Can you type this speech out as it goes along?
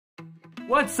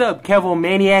What's up,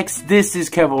 Kev.o.Maniacs? This is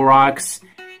Kev.o.Rocks,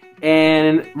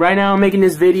 and right now I'm making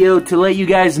this video to let you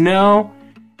guys know,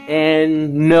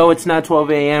 and no, it's not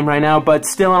 12 a.m. right now, but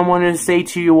still I wanted to say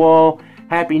to you all,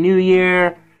 Happy New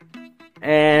Year,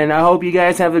 and I hope you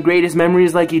guys have the greatest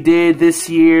memories like you did this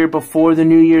year before the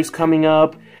New Year's coming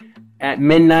up at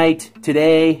midnight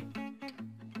today.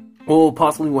 Well,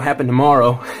 possibly will happen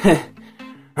tomorrow.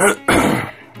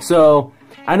 So,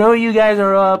 I know you guys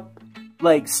are up,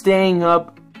 like, staying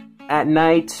up at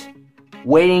night,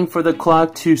 waiting for the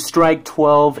clock to strike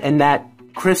 12, and that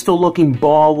crystal-looking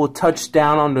ball will touch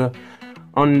down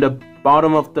on the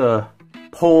bottom of the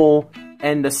pole,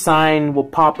 and the sign will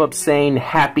pop up saying,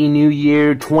 Happy New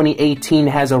Year, 2018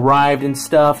 has arrived and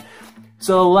stuff.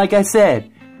 So, like I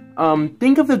said,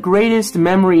 think of the greatest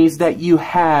memories that you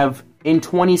have in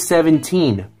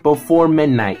 2017 before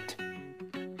midnight.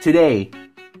 Today.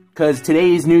 Because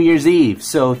today is New Year's Eve.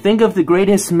 So think of the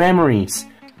greatest memories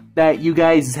that you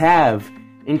guys have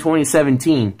in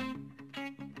 2017.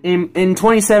 In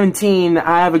 2017,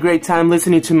 I have a great time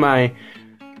listening to my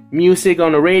music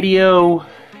on the radio.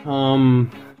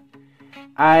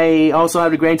 I also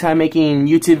had a great time making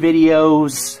YouTube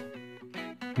videos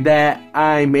that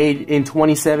I made in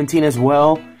 2017 as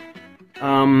well.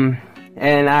 And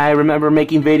I remember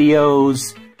making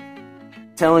videos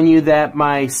telling you that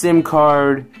my SIM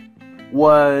card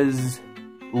was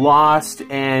lost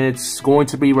and it's going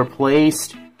to be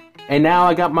replaced. And now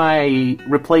I got my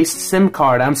replaced SIM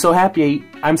card. I'm so happy.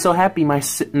 I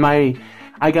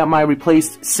got my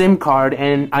replaced SIM card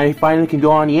and I finally can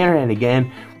go on the internet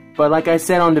again. But like I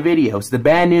said on the videos, the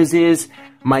bad news is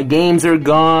my games are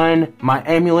gone, my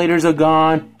emulators are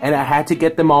gone, and I had to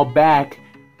get them all back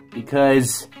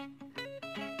because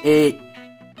it's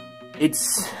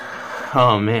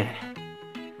oh man.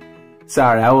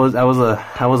 Sorry, I was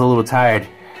a little tired.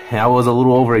 I was a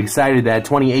little overexcited that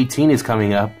 2018 is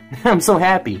coming up. I'm so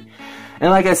happy. And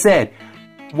like I said,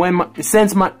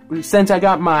 since I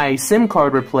got my SIM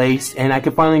card replaced and I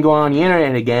could finally go on the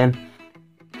internet again,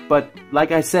 but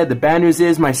like I said, the bad news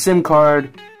is my SIM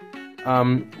card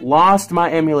lost my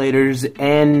emulators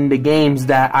and the games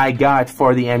that I got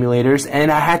for the emulators,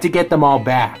 and I had to get them all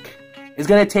back. It's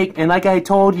gonna take, and like I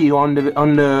told you on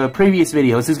the previous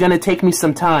videos, it's gonna take me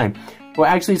some time. Well,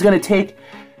 actually, it's gonna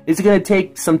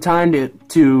take some time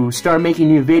to start making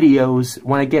new videos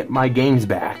when I get my games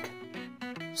back.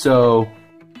 So,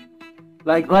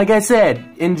 like I said,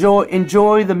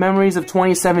 enjoy the memories of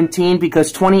 2017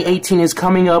 because 2018 is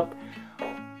coming up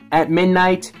at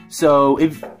midnight. So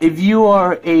if you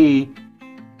are a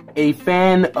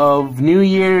fan of New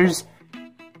Year's,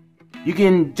 you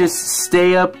can just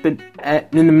stay up in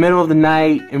the middle of the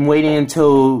night and waiting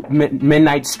until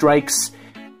midnight strikes,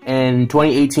 and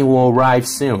 2018 will arrive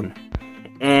soon.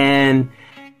 And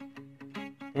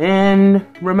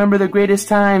remember the greatest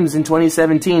times in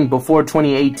 2017 before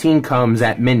 2018 comes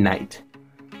at midnight.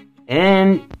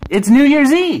 And it's New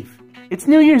Year's Eve. It's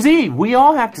New Year's Eve. We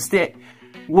all have to stay.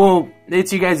 Well,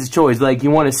 it's you guys' choice. Like, you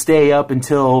want to stay up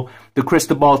until the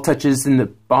crystal ball touches in the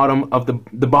bottom of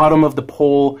the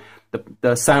pole.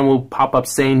 The sign will pop up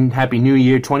saying Happy New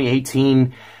Year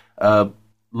 2018.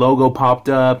 Logo popped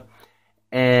up.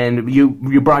 And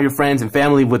you brought your friends and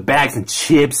family with bags and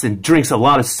chips and drinks a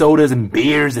lot of sodas and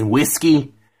beers and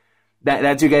whiskey.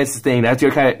 That's your guys' thing. That's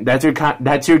your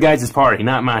guys' party,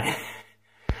 not mine.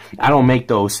 I don't make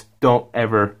those. Don't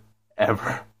ever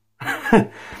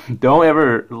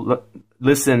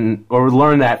listen or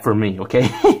learn that from me,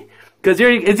 okay? Because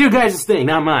it's your guys' thing,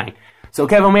 not mine. So,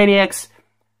 Kev.o.Maniacs,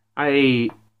 I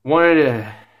wanted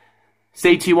to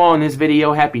say to you all in this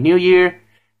video, Happy New Year.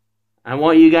 I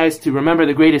want you guys to remember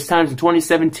the greatest times in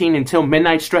 2017 until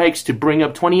midnight strikes to bring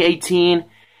up 2018.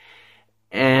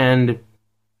 And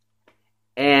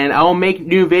I'll make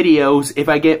new videos if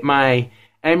I get my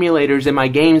emulators and my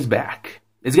games back.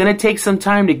 It's going to take some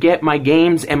time to get my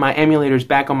games and my emulators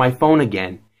back on my phone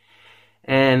again.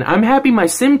 And I'm happy my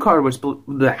SIM card was...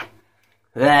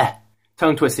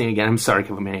 Tongue twisting again. I'm sorry,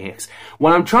 Kev.o.Maniacs.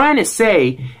 What I'm trying to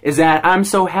say is that I'm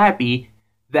so happy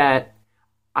that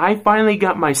I finally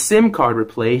got my SIM card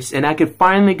replaced and I could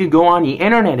finally go on the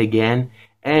internet again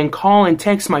and call and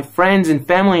text my friends and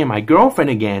family and my girlfriend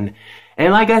again.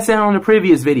 And like I said on the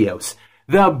previous videos,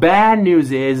 the bad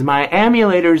news is my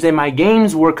emulators and my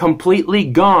games were completely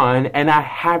gone and I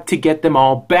have to get them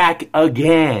all back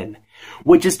again,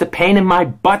 which is the pain in my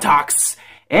buttocks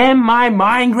and my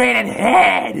migrated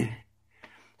head.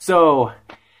 So,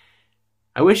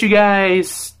 I wish you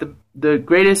guys the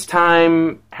greatest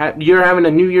time. You're having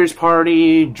a New Year's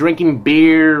party, drinking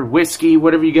beer, whiskey,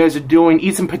 whatever you guys are doing.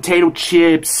 Eat some potato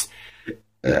chips.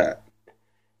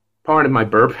 Pardon my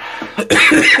burp.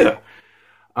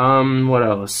 What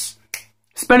else?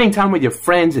 Spending time with your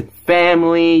friends and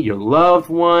family, your loved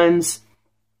ones,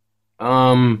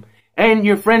 and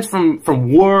your friends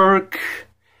from work.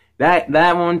 That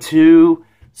one too.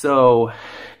 So,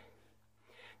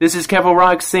 this is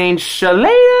Kev.o.Rocks saying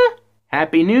Shalaya,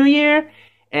 Happy New Year,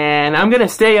 and I'm gonna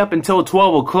stay up until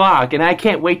 12 o'clock, and I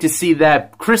can't wait to see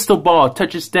that crystal ball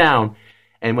touch us down.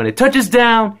 And when it touches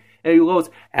down, it goes,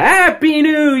 Happy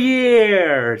New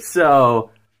Year!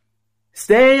 So,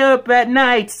 stay up at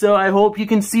night, so I hope you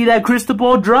can see that crystal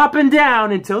ball dropping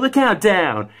down until the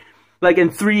countdown. Like in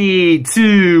 3,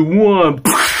 2, 1,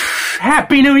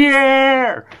 Happy New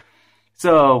Year!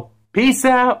 So, peace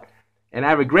out, and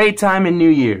have a great time in New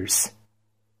Year's.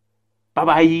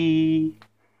 Bye-bye.